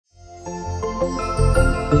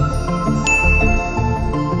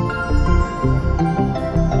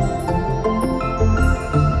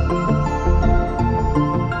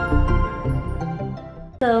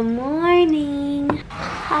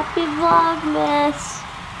this.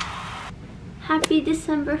 Happy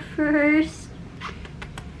December 1st.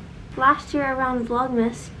 Last year around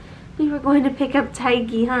Vlogmas, we were going to pick up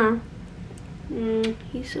Taiki, huh?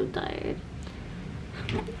 He's so tired.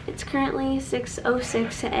 It's currently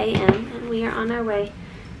 6:06 a.m. and we are on our way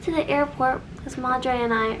to the airport because Madre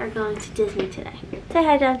and I are going to Disney today. Say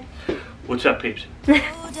hi, Dad. What's up, peeps?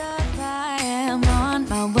 I am on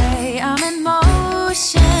my way, I'm in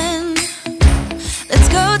motion. Let's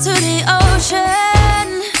go to the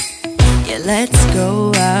ocean. Yeah, let's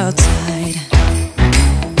go outside.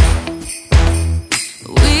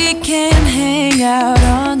 We can hang out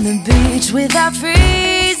on the beach without freezing.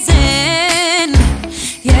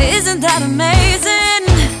 Yeah, isn't that amazing?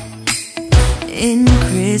 In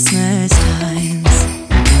Christmas times,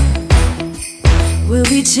 we'll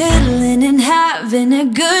be chilling and having a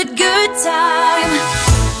good time.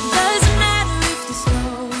 Doesn't matter if the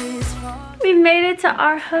snow is falling. We made it to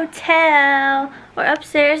our hotel. We're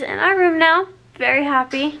upstairs in our room now. Very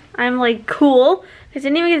happy. I'm like cool because I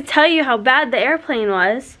didn't even get to tell you how bad the airplane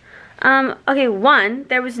was. Okay, 1,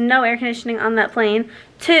 there was no air conditioning on that plane.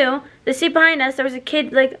 2, the seat behind us, there was a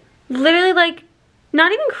kid like literally like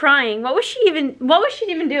not even crying. What was she even doing?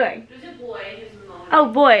 It was a boy who was moaning. Oh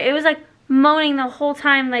boy, it was like moaning the whole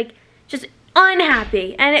time, like just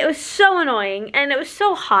unhappy, and it was so annoying and it was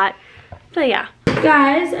so hot. But yeah.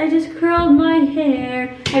 Guys, I just curled my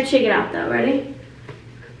hair. I have to shake it out though, ready?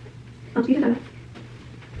 Oh, you got it.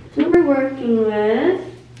 So what we're working with.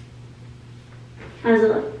 How does it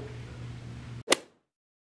look?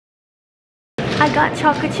 I got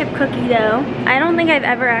chocolate chip cookie dough. I don't think I've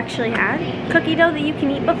ever actually had cookie dough that you can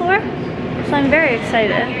eat before, so I'm very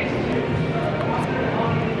excited.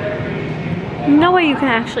 No way you can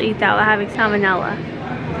actually eat that without having salmonella.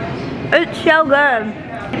 It's so good.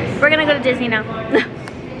 We're gonna go to Disney now.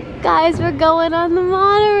 Guys, we're going on the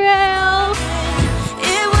monorail.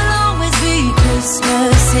 It will always be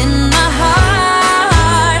Christmas in my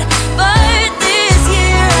heart. But this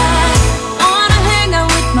year I wanna hang out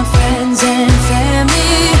with my friends and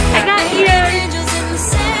family. I got ears.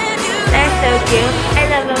 They're so cute. I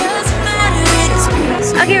love them.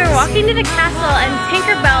 Okay, we're walking to the castle and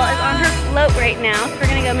Tinkerbell is on her float right now, so we're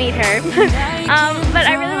gonna go meet her. But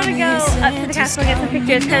I really want to go up to the castle and get some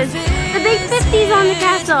pictures because the big 50's on the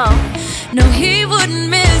castle. No, he wouldn't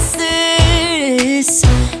miss this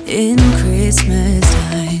in Christmas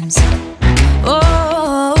times.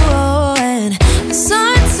 Oh, and the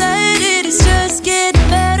sunset, it is just getting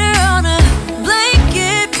better on a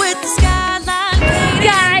blanket with the skyline painted.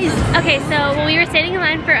 Guys, okay, so when we were standing in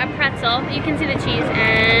line for a pretzel, you can see the cheese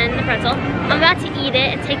and the pretzel. I'm about to eat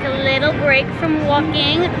it and take a little break from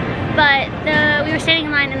walking. But we were standing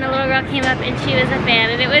in line and the little girl came up and she was a fan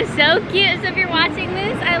and it was so cute. So if you're watching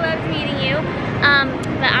this, I loved meeting you.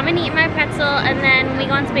 But I'm gonna eat my pretzel and then when we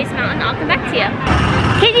go on Space Mountain, I'll come back to you.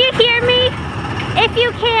 Can you hear me? If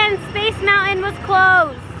you can, Space Mountain was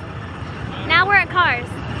closed. Now we're at Cars.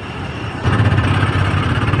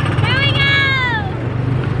 Here we go!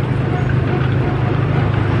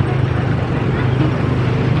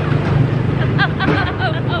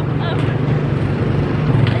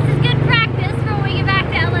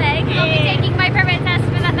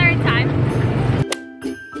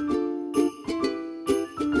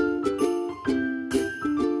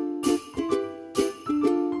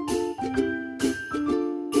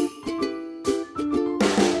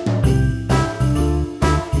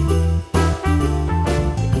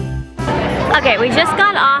 Okay, we just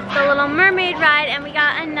got off the Little Mermaid ride and we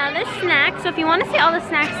got another snack. So if you want to see all the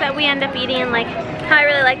snacks that we end up eating and like how I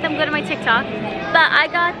really like them, go to my TikTok. But I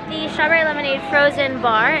got the strawberry lemonade frozen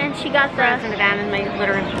bar and she got the frozen banana, my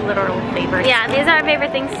literal favorite. Yeah, these are our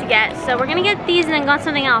favorite things to get. So we're gonna get these and then go on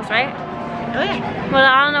something else, right? Oh yeah. Well,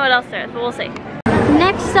 I don't know what else there is, but we'll see.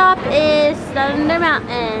 Next stop is Thunder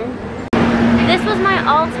Mountain. This was my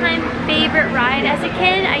all-time favorite ride as a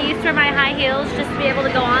kid. I used to wear my high heels just to be able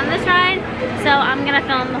to go on this ride. So I'm gonna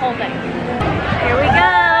film the whole thing. Here we go.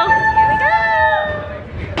 Here we go.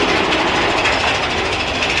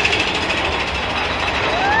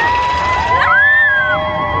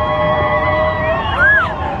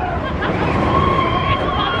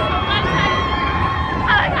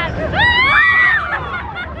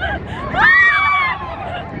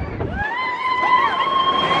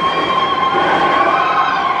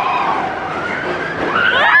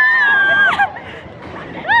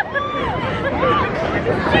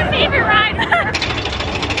 Your favorite ride.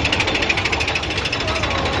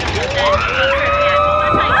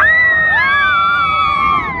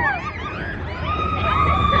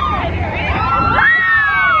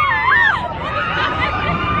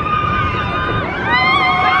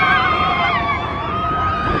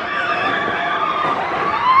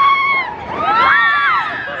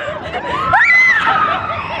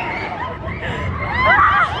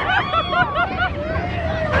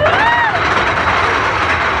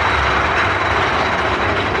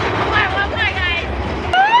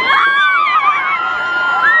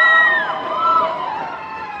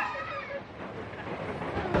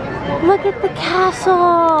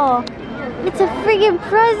 castle. It's a freaking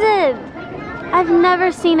present. I've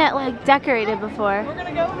never seen it like decorated before.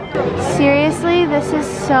 Seriously, this is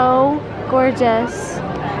so gorgeous.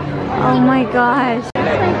 Oh my gosh.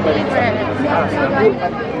 My favorite.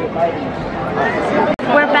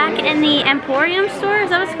 We're back in the Emporium store, is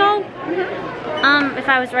that what it's called? If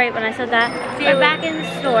I was right when I said that. We're back in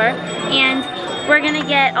the store and we're gonna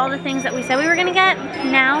get all the things that we said we were gonna get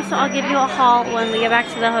now, so I'll give you a haul when we get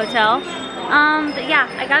back to the hotel. But yeah,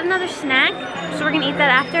 I got another snack, so we're gonna eat that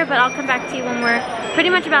after, but I'll come back to you when we're pretty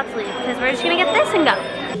much about to leave because we're just gonna get this and go.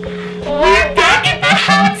 We're back at the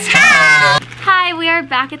hotel! Hi, we are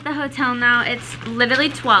back at the hotel now. It's literally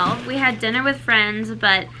 12. We had dinner with friends, and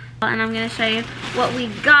I'm gonna show you what we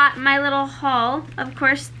got. My little haul. Of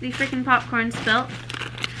course, the freaking popcorn spilt.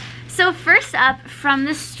 So first up from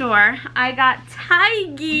the store, I got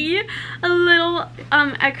Tiggy a little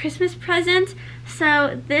a Christmas present.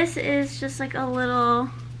 So this is just like a little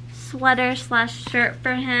sweater slash shirt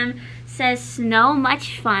for him. Says snow,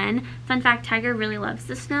 much fun. Fun fact, Tiger really loves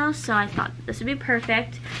the snow, so I thought this would be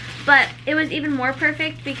perfect. But it was even more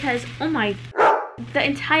perfect because, oh my, the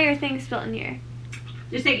entire thing spilled in here.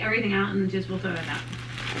 Just take everything out and we'll throw it out.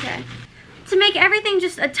 Okay. To make everything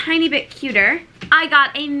just a tiny bit cuter, I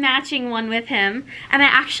got a matching one with him. And I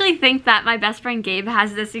actually think that my best friend Gabe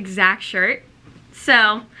has this exact shirt.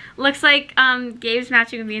 So, looks like Gabe's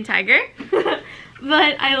matching with me and Tiger.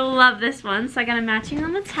 But I love this one, so I got a matching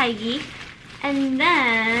on the Tiggy. And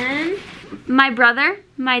then, my brother,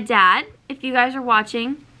 my dad, if you guys are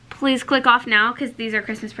watching, please click off now because these are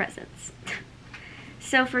Christmas presents.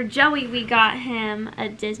 So for Joey, we got him a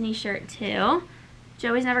Disney shirt too.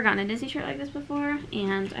 Joey's never gotten a Disney shirt like this before,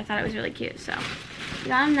 and I thought it was really cute, so we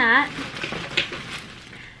got him that.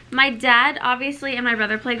 My dad, obviously, and my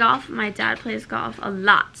brother play golf. My dad plays golf a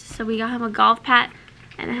lot, so we got him a golf pat,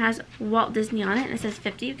 and it has Walt Disney on it, and it says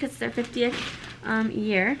 50 because it's their 50th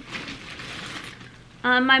year.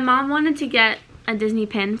 My mom wanted to get a Disney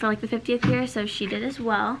pin for like the 50th year, so she did as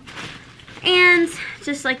well. And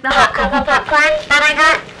just like the hot cocoa popcorn that I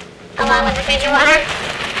got, along with the Fiji water.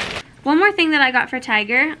 One more thing that I got for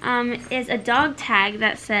Tiger is a dog tag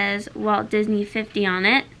that says Walt Disney 50 on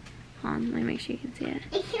it. Hold on, let me make sure you can see it.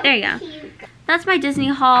 There you go. That's my Disney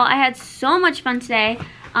haul. I had so much fun today.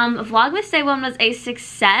 Vlogmas Day 1 was a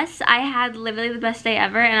success. I had literally the best day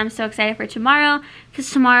ever, and I'm so excited for tomorrow because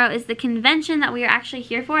tomorrow is the convention that we are actually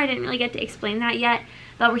here for. I didn't really get to explain that yet,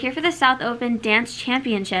 but we're here for the South Open Dance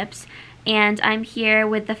Championships. And I'm here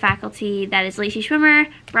with the faculty that is Lacey Schwimmer,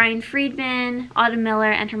 Brian Friedman, Autumn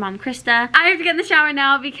Miller, and her mom, Krista. I have to get in the shower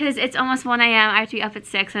now because it's almost 1 a.m. I have to be up at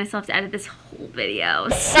 6 and I still have to edit this whole video.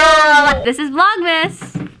 So, this is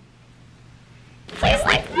Vlogmas. Please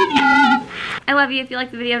like the video. I love you. If you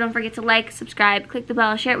like the video, don't forget to like, subscribe, click the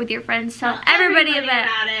bell, share it with your friends, tell everybody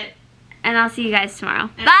about it. And I'll see you guys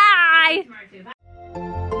tomorrow. Bye!